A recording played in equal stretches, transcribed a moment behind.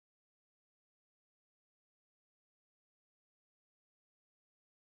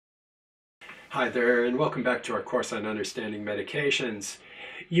Hi there, and welcome back to our course on understanding medications.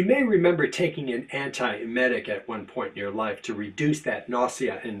 You may remember taking an antiemetic at one point in your life to reduce that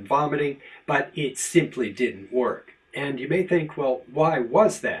nausea and vomiting, but it simply didn't work. And you may think, well, why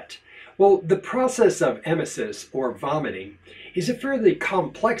was that? Well, the process of emesis, or vomiting, is a fairly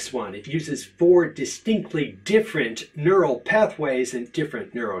complex one. It uses 4 distinctly different neural pathways and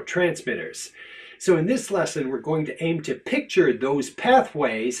different neurotransmitters. So in this lesson, we're going to aim to picture those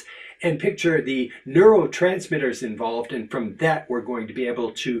pathways and picture the neurotransmitters involved, and from that we're going to be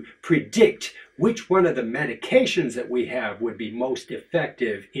able to predict which one of the medications that we have would be most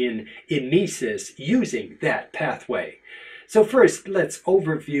effective in emesis using that pathway. So first, let's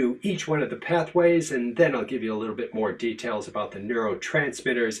overview each one of the pathways, and then I'll give you a little bit more details about the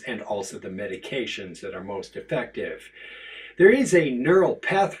neurotransmitters and also the medications that are most effective. There is a neural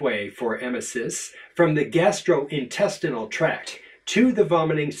pathway for emesis from the gastrointestinal tract to the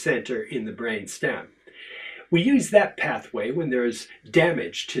vomiting center in the brain stem. We use that pathway when there's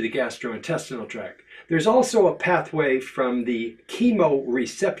damage to the gastrointestinal tract. There's also a pathway from the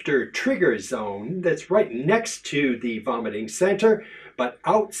chemoreceptor trigger zone that's right next to the vomiting center, but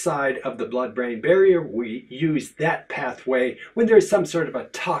outside of the blood-brain barrier. We use that pathway when there's some sort of a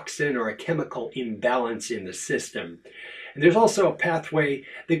toxin or a chemical imbalance in the system. And there's also a pathway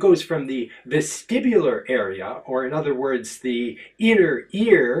that goes from the vestibular area, or in other words, the inner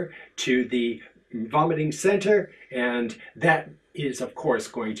ear, to the vomiting center, and that is of course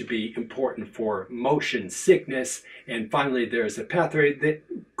going to be important for motion sickness. And finally, there's a pathway that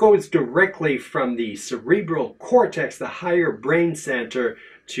goes directly from the cerebral cortex, the higher brain center,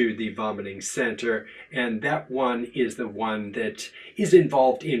 to the vomiting center, and that one is the one that is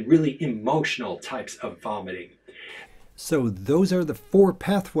involved in really emotional types of vomiting. So those are the 4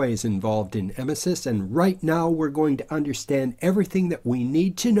 pathways involved in emesis, and right now we're going to understand everything that we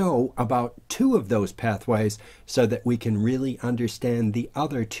need to know about 2 of those pathways so that we can really understand the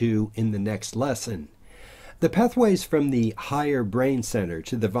other 2 in the next lesson. The pathways from the higher brain center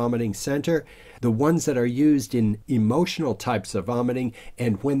to the vomiting center, the ones that are used in emotional types of vomiting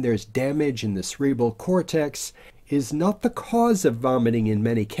and when there's damage in the cerebral cortex, is not the cause of vomiting in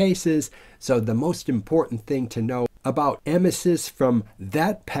many cases. So the most important thing to know about emesis from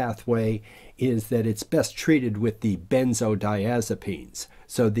that pathway is that it's best treated with the benzodiazepines.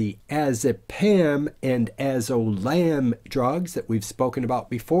 So the azepam and azolam drugs that we've spoken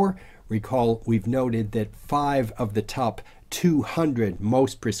about before, recall we've noted that 5 of the top 200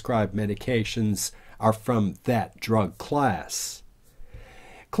 most prescribed medications are from that drug class.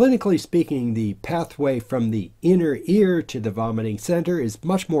 Clinically speaking, the pathway from the inner ear to the vomiting center is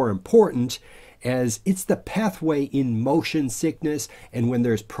much more important, as it's the pathway in motion sickness and when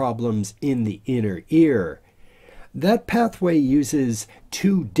there's problems in the inner ear. That pathway uses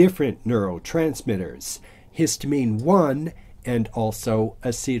 2 different neurotransmitters, histamine 1 and also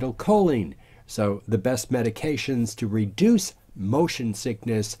acetylcholine. So the best medications to reduce motion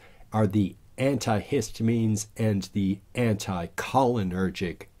sickness are the antihistamines and the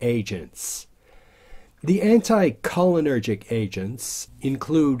anticholinergic agents. The anticholinergic agents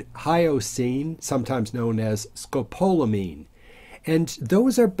include hyoscine, sometimes known as scopolamine, and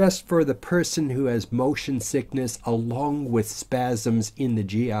those are best for the person who has motion sickness along with spasms in the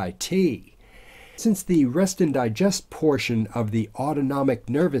GIT. Since the rest and digest portion of the autonomic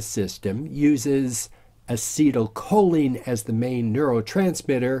nervous system uses acetylcholine as the main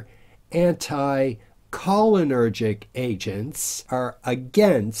neurotransmitter, anticholinergic agents are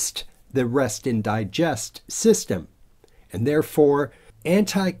against the rest and digest system, and therefore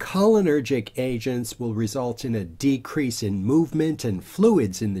anticholinergic agents will result in a decrease in movement and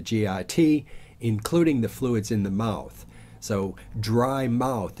fluids in the GIT, including the fluids in the mouth. So dry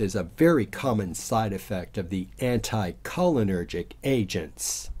mouth is a very common side effect of the anticholinergic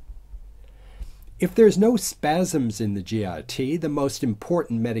agents. If there's no spasms in the GIT, the most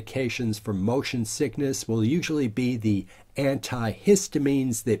important medications for motion sickness will usually be the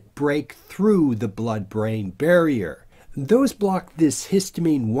antihistamines that break through the blood-brain barrier. Those block this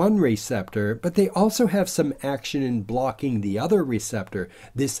histamine 1 receptor, but they also have some action in blocking the other receptor,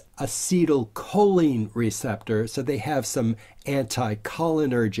 this acetylcholine receptor, so they have some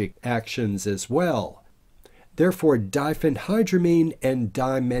anticholinergic actions as well. Therefore, diphenhydramine and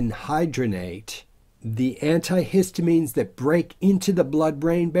dimenhydrinate, the antihistamines that break into the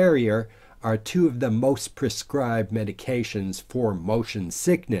blood-brain barrier, are 2 of the most prescribed medications for motion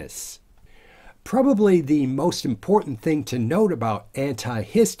sickness. Probably the most important thing to note about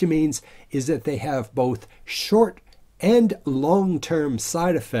antihistamines is that they have both short and long-term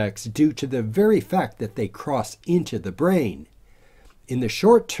side effects due to the very fact that they cross into the brain. In the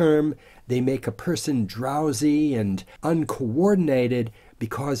short term, They make a person drowsy and uncoordinated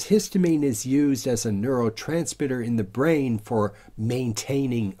because histamine is used as a neurotransmitter in the brain for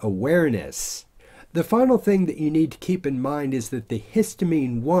maintaining awareness. The final thing that you need to keep in mind is that the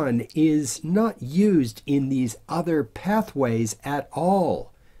histamine 1 is not used in these other pathways at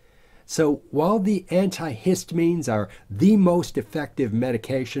all. So while the antihistamines are the most effective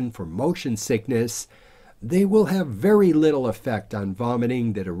medication for motion sickness, they will have very little effect on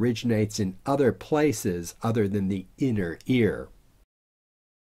vomiting that originates in other places other than the inner ear.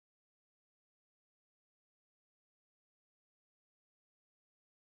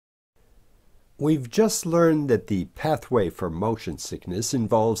 We've just learned that the pathway for motion sickness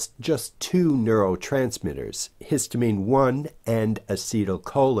involves just two neurotransmitters, histamine 1 and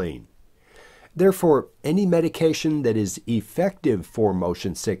acetylcholine. Therefore, any medication that is effective for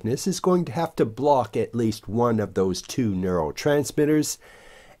motion sickness is going to have to block at least one of those two neurotransmitters,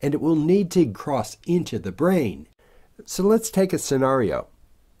 and it will need to cross into the brain. So let's take a scenario.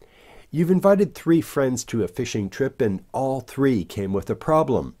 You've invited 3 friends to a fishing trip, and all 3 came with a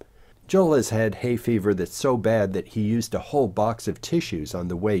problem. Joel has had hay fever that's so bad that he used a whole box of tissues on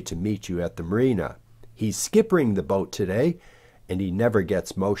the way to meet you at the marina. He's skippering the boat today, and he never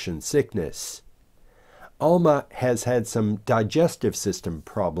gets motion sickness. Alma has had some digestive system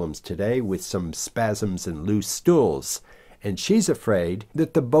problems today with some spasms and loose stools, and she's afraid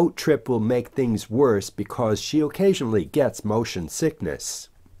that the boat trip will make things worse because she occasionally gets motion sickness.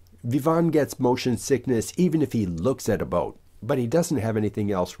 Vivan gets motion sickness even if he looks at a boat, but he doesn't have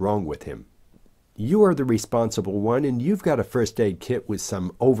anything else wrong with him. You are the responsible one, and you've got a first aid kit with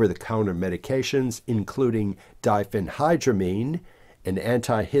some over-the-counter medications, including diphenhydramine, an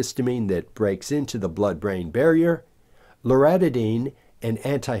antihistamine that breaks into the blood-brain barrier, loratadine, an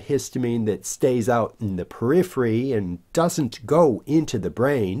antihistamine that stays out in the periphery and doesn't go into the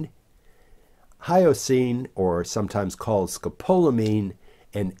brain, hyoscine, or sometimes called scopolamine,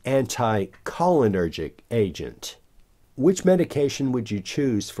 an anticholinergic agent. Which medication would you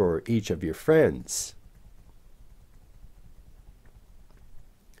choose for each of your friends?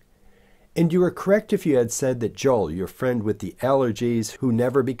 And you were correct if you had said that Joel, your friend with the allergies who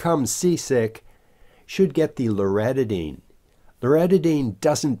never becomes seasick, should get the loratadine. Loratadine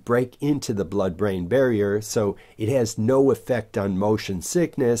doesn't break into the blood-brain barrier, so it has no effect on motion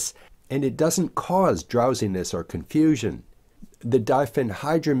sickness, and it doesn't cause drowsiness or confusion. The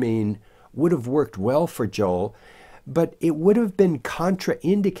diphenhydramine would have worked well for Joel, but it would have been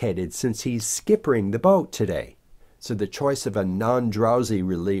contraindicated since he's skippering the boat today. So the choice of a non-drowsy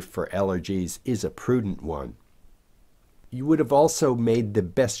relief for allergies is a prudent one. You would have also made the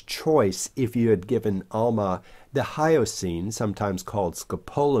best choice if you had given Alma the hyoscine, sometimes called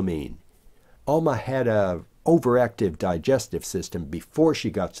scopolamine. Alma had an overactive digestive system before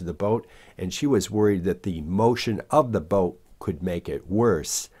she got to the boat, and she was worried that the motion of the boat could make it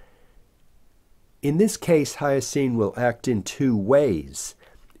worse. In this case, hyoscine will act in 2 ways.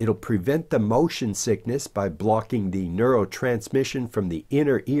 It'll prevent the motion sickness by blocking the neurotransmission from the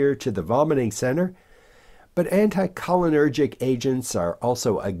inner ear to the vomiting center, but anticholinergic agents are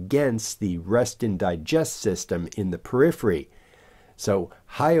also against the rest and digest system in the periphery. So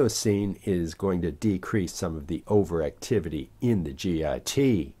hyoscine is going to decrease some of the overactivity in the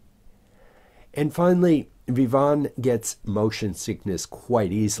GIT. And finally, Vivan gets motion sickness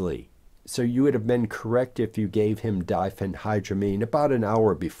quite easily. So you would have been correct if you gave him diphenhydramine about an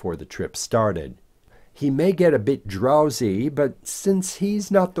hour before the trip started. He may get a bit drowsy, but since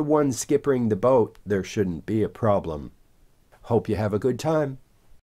he's not the one skippering the boat, there shouldn't be a problem. Hope you have a good time.